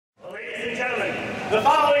The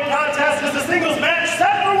following contest is a singles match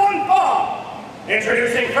set for one fall.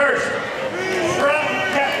 Introducing first, from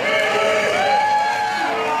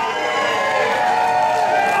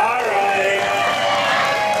Alright.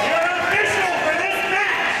 Your official for this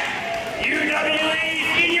match, UWE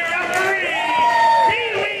Senior Referee,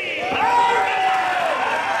 Yanni.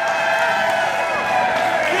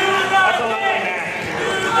 That's a lovely match.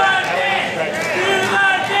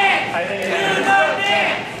 I think it's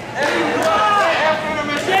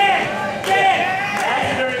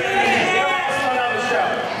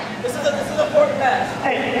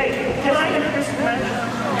Hey, can I introduce the match?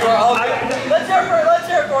 Let's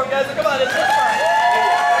hear for it, guys. Come on, it's fun.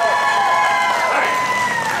 Alright,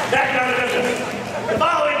 back down to business. The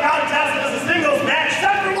following contest is a singles match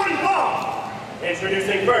set for one fall.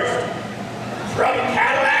 Introducing first, from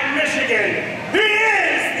Cadillac, Michigan, he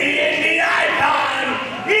is the Indy Icon,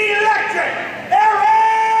 IndyIconEricFreedom!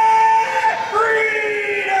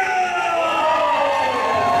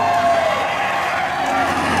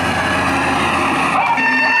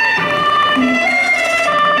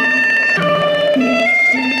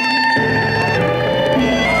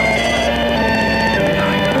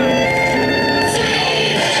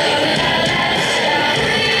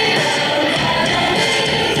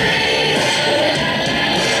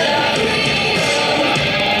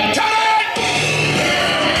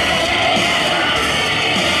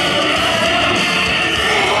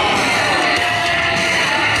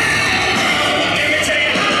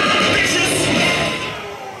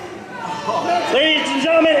 Ladies and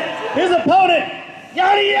gentlemen, his opponent,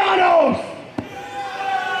 Yanni.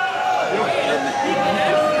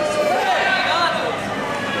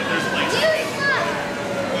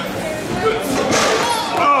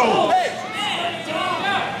 Oh!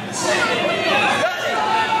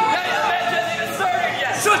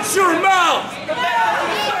 Shut your mouth!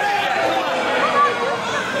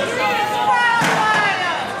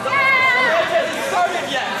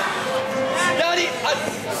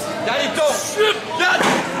 Yanni, don't! Shit!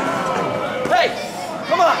 Hey!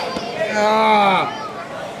 Come on!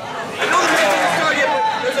 I know the match isn't started yet, but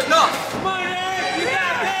there's enough! Come on, Eric! You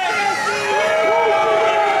got this!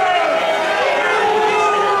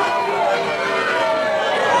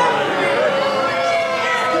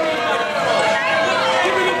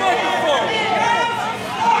 Give me the microphone!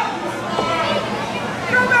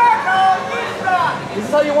 This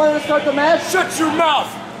is how you wanted to start the match? Shut your mouth!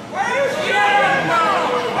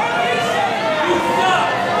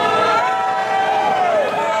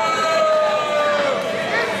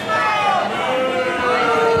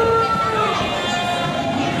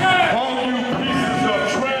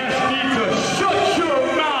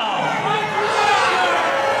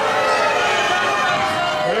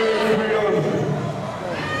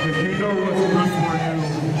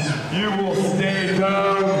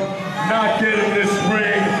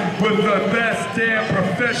 Damn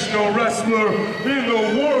professional wrestler in the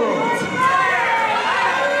world.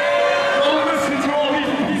 Don't listen to all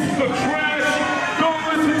these pieces of trash. Don't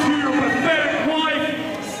listen to your pathetic wife.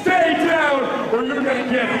 Stay down or you're gonna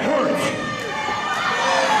get hurt.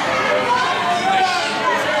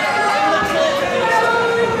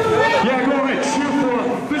 Yeah, go ahead, shoot for him.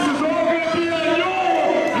 This is all gonna be on your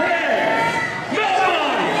hands. Not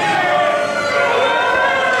mine.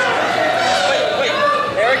 Wait,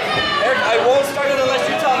 Eric, I won't start it unless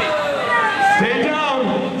you tell me. Stay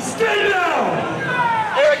down.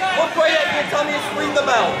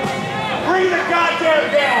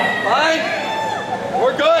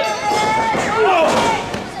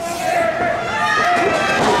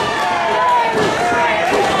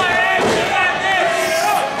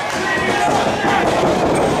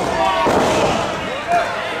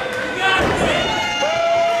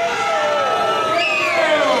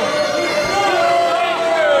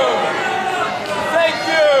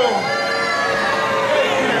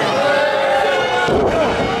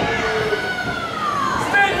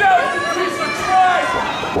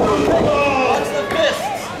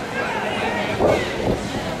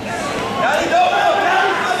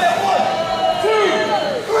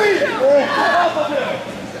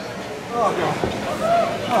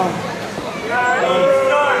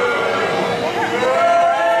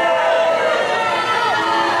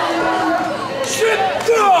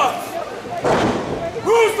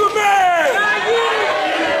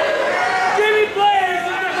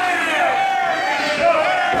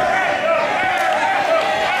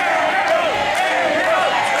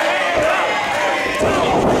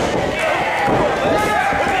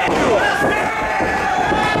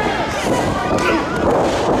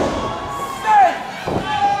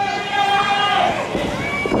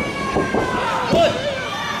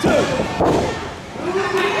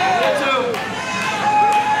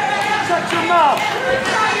 mouth!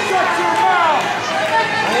 Shut your mouth!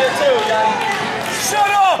 I'm here too, Yanni.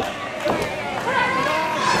 Shut up!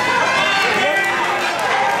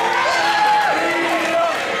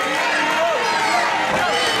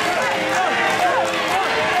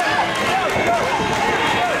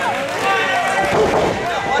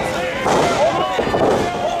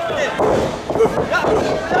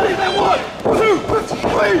 Yanni, man, 1, 2,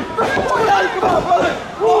 3, 4, Yanni, come on, brother!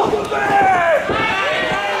 Walk the man!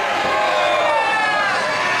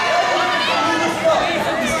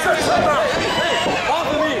 Off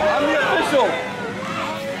of me, I'm the official.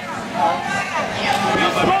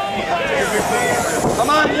 Come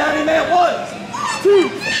on, Yanni, man, 1, 2.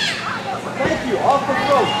 Thank you, off the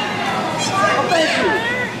throat. Oh, thank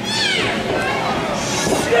you.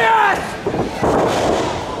 Yes!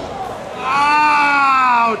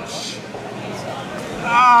 Ouch!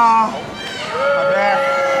 Ah! My back.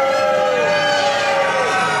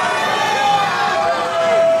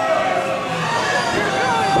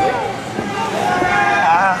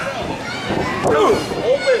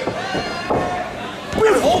 Open!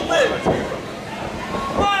 Open!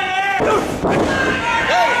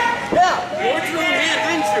 Yeah! What's your hand,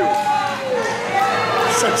 didn't you?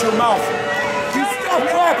 Shut your mouth. You stop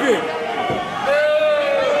clapping.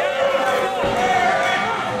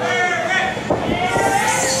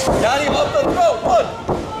 Yanni, off the throat.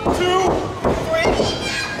 1, 2,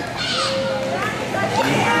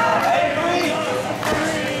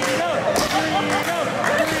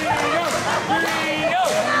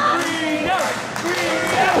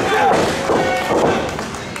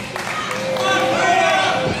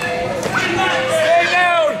 Stay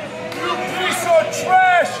down. You piece of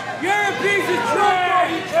trash. You're a piece of trash.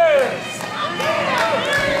 Nobody cares.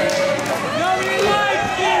 Nobody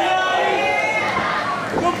likes you, Yanni.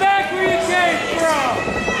 Go back where you came from.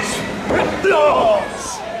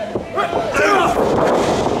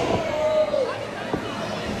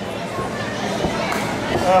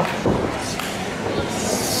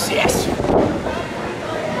 Yes. Go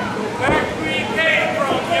back where you came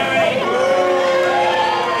from, Yanni.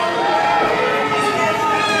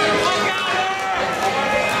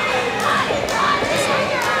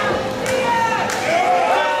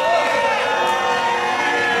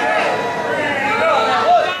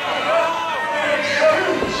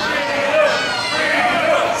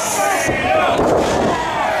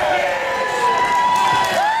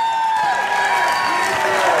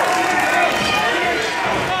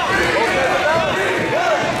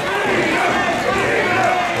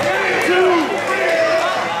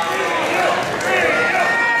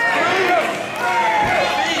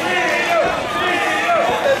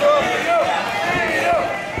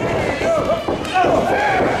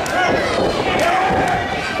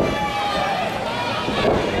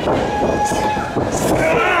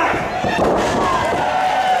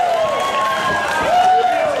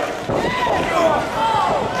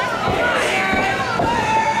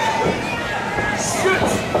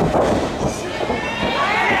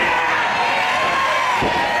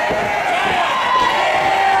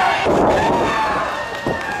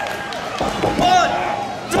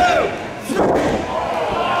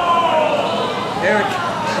 Eric,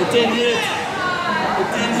 it didn't hit. It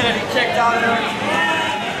didn't hit. He kicked out, Eric.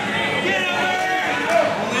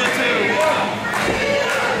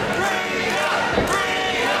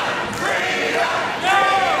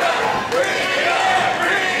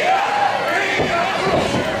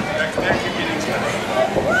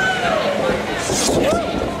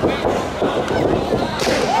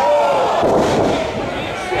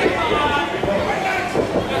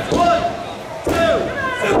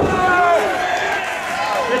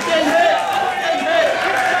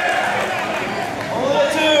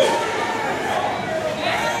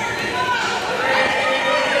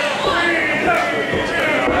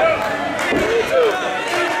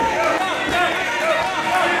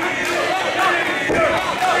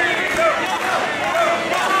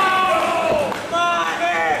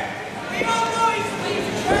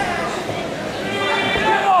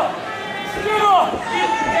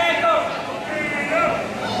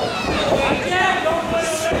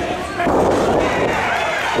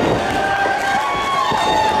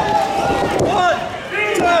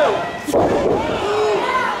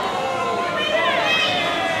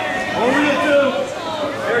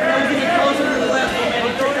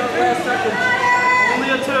 Only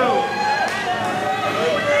a 2.